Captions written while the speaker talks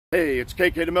Hey, it's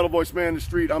KK, the Metal Voice Man in the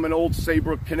Street. I'm in Old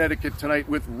Saybrook, Connecticut tonight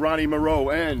with Ronny Munroe,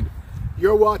 and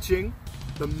you're watching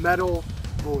the Metal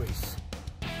Voice.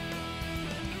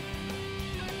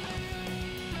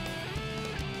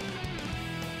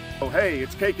 Oh, hey,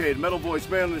 it's KK, the Metal Voice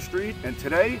Man in the Street, and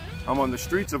today I'm on the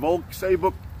streets of Old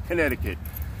Saybrook, Connecticut.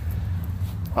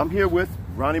 I'm here with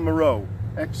Ronny Munroe,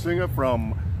 ex-singer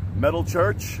from Metal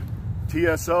Church,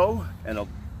 TSO, and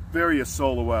various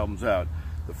solo albums out.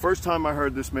 The first time I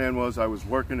heard this man I was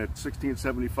working at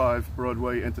 1675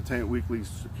 Broadway Entertainment Weekly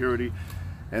Security,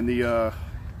 and the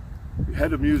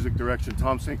head of music direction,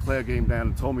 Tom St. Clair, came down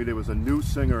and told me there was a new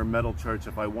singer in Metal Church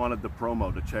if I wanted the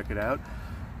promo to check it out.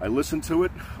 I listened to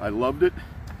it, I loved it.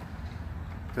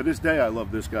 To this day, I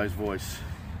love this guy's voice.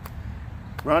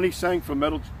 Ronny sang for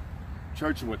Metal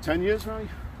Church in what, 10 years, Ronny?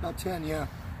 About 10, yeah.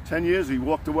 10 years, he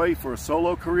walked away for a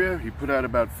solo career. He put out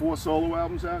about 4 solo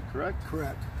albums out, correct?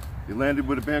 Correct. He landed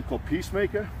with a band called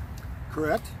Peacemaker.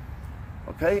 Correct.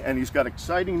 Okay, and he's got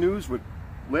exciting news with,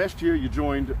 last year you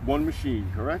joined One Machine,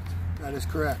 correct? That is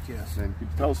correct, yes. And could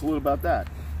you tell us a little about that?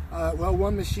 Well,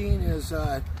 One Machine is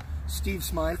Steve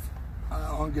Smythe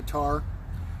on guitar.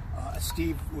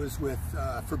 Steve was with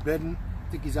Forbidden.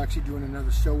 I think he's actually doing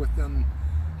another show with them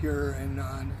here in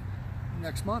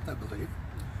next month, I believe.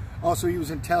 Also, he was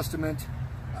in Testament,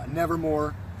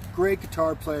 Nevermore, great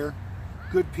guitar player.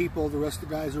 Good people. The rest of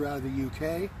the guys are out of the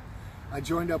UK. I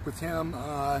joined up with him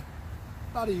about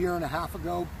a year and a half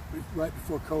ago, right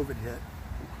before COVID hit.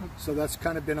 So that's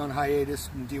kind of been on hiatus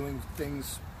and dealing with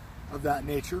things of that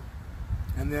nature.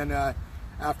 And then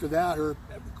after that, or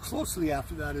closely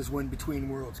after that, is when Between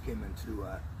Worlds came into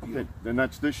okay, then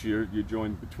that's this year. You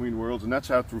joined Between Worlds, and that's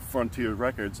out through Frontier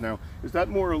Records. Now, is that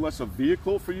more or less a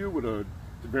vehicle for you with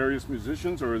various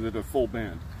musicians, or is it a full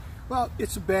band? Well,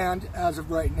 it's a band as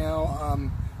of right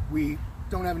now. We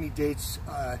don't have any dates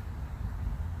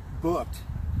booked.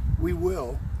 We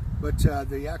will, but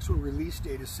the actual release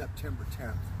date is September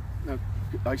 10th. Now,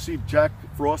 I see Jack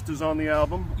Frost is on the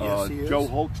album. Yes, he is. Joe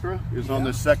Hoekstra is on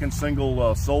the second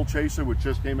single, Soul Chaser, which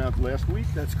just came out last week.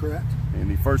 That's correct. And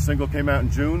the first single came out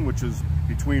in June, which is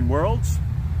Between Worlds.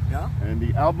 Yeah. And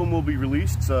the album will be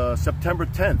released September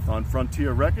 10th on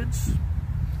Frontier Records.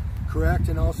 Correct,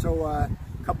 and also a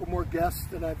couple more guests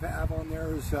that I have on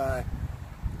there is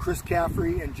Chris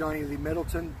Caffrey and Johnny Lee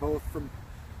Middleton, both from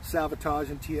Savatage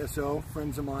and TSO,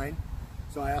 friends of mine.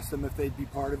 So I asked them if they'd be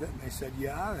part of it, and they said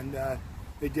yeah, and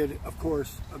they did, of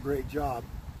course, a great job.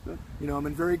 Good. You know, I'm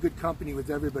in very good company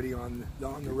with everybody on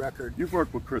the record. You've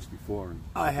worked with Chris before.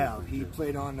 I have. He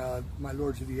played on my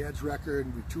Lords of the Edge record,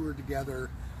 and we toured together.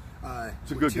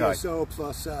 It's a good guy. TSO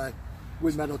plus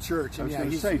with Metal Church, and yeah,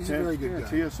 he's a very good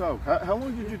guy. TSO. How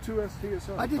long did you tour as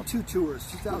TSO? I did 2 tours,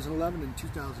 2011 and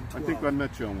 2012. I think I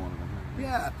met you on one of them.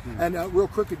 Yeah, and real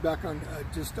quickly back on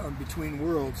just on Between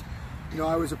Worlds, you know,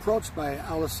 I was approached by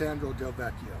Alessandro del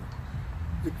Vecchio,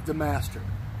 the master.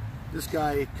 This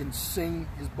guy can sing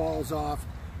his balls off,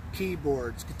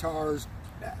 keyboards, guitars,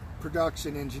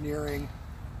 production, engineering,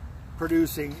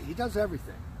 producing. He does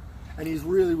everything. And he's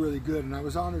really, really good. And I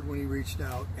was honored when he reached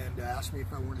out and asked me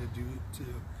if I wanted to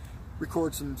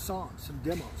record some songs, some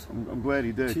demos. I'm glad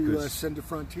he did. To send to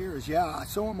Frontiers. Yeah,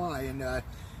 so am I. And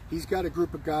he's got a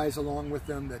group of guys along with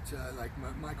them that, like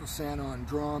Michael Sanna on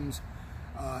drums,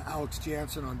 Alex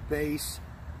Jansen on bass,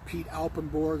 Pete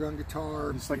Alpenborg on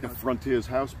guitar. It's like a Frontiers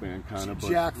house band kind of.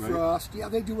 Jack Frost. Yeah,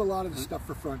 they do a lot of the stuff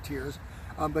for Frontiers.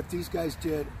 But these guys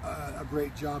did a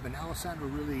great job. And Alessandro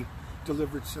really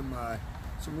delivered some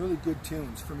really good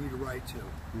tunes for me to write to.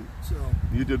 So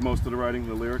you did most of the writing,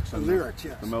 the lyrics? The lyrics,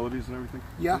 yes. The melodies and everything?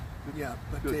 Yeah, yeah,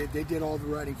 but they did all the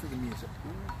writing for the music.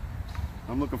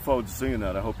 I'm looking forward to seeing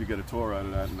that. I hope you get a tour out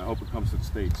of that, and I hope it comes to the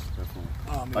States,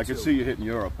 definitely. I could see you hitting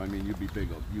Europe. I mean, you'd be big,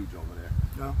 huge over there.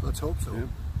 No, let's hope so. Yeah.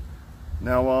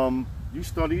 Now, you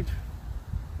studied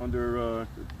under a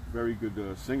very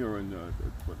good singer and a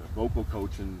vocal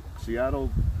coach in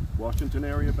Seattle, Washington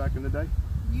area back in the day?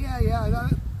 Yeah,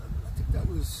 I think that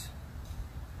was,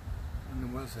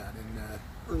 when was that?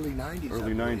 In early 90s.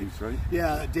 Early 90s, right?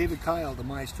 Yeah, David Kyle, the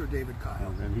maestro David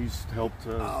Kyle. And he's helped...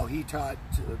 he taught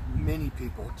many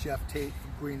people. Jeff Tate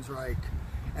from Queensryche,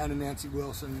 Anna Nancy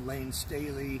Wilson, Lane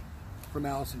Staley from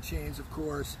Alice in Chains, of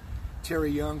course,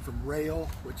 Terry Young from Rail,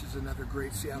 which is another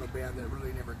great Seattle band that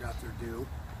really never got their due,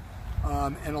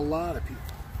 and a lot of people.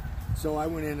 So I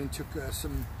went in and took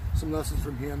some lessons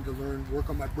from him to work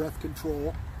on my breath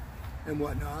control and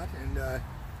whatnot, and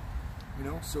you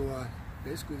know, so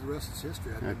basically the rest is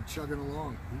history. I've been chugging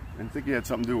along. And I think he had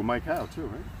something to do with Mike Howe too,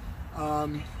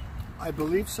 right? I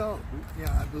believe so.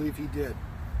 Yeah, I believe he did.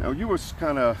 Now you were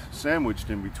kind of sandwiched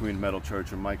in between Metal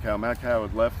Church and Mike Howe. Mike Howe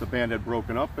had left, the band had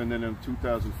broken up, and then in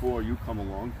 2004 you come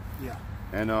along. Yeah.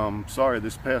 And sorry,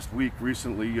 this past week,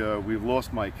 recently, we've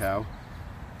lost Mike Howe.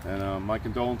 And my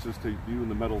condolences to you and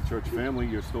the Metal Church family.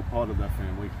 You're still part of that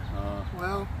family.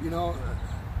 Well, you know,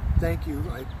 thank you.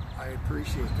 I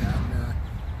appreciate that. And,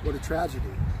 what a tragedy.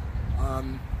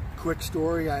 Quick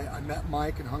story, I met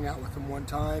Mike and hung out with him one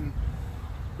time.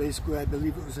 Basically, I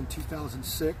believe it was in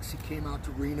 2006. He came out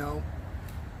to Reno,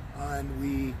 and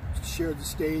we shared the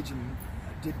stage and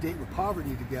did Date with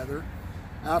Poverty together.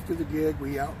 After the gig,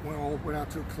 we all went out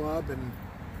to a club and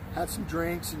had some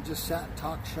drinks and just sat and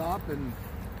talked shop, and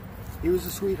he was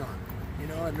a sweetheart. You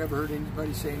know, I've never heard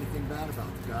anybody say anything bad about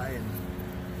the guy, and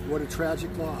what a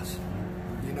tragic loss.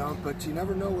 You know, but you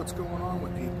never know what's going on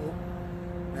with people.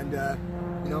 And,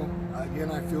 you know, again,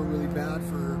 I feel really bad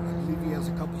for, I believe he has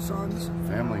a couple sons.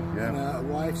 Family, yeah. And a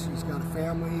wife, so he's got a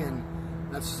family, and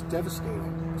that's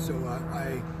devastating. So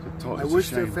I wish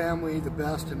their family the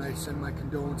best, and I send my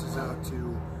condolences out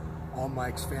to all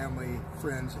Mike's family,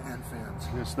 friends, and fans.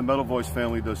 Yes, the Metal Voice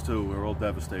family does too. We're all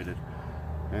devastated.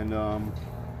 And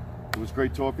it was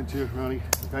great talking to you, Ronnie.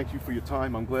 Thank you for your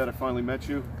time. I'm glad I finally met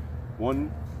you.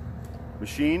 One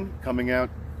machine coming out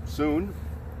soon.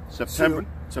 September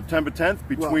 10th,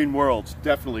 Between Worlds,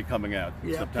 definitely coming out.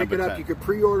 Yeah, September pick it up. 10th. You can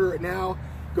pre-order it now.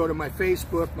 Go to my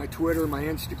Facebook, my Twitter, my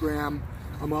Instagram.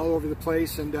 I'm all over the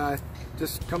place, and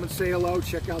just come and say hello,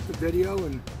 check out the video,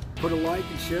 and put a like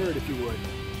and share it if you would.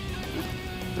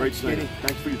 Great, Sanna.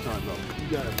 Thanks for your time, bro.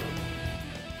 You got it, bro.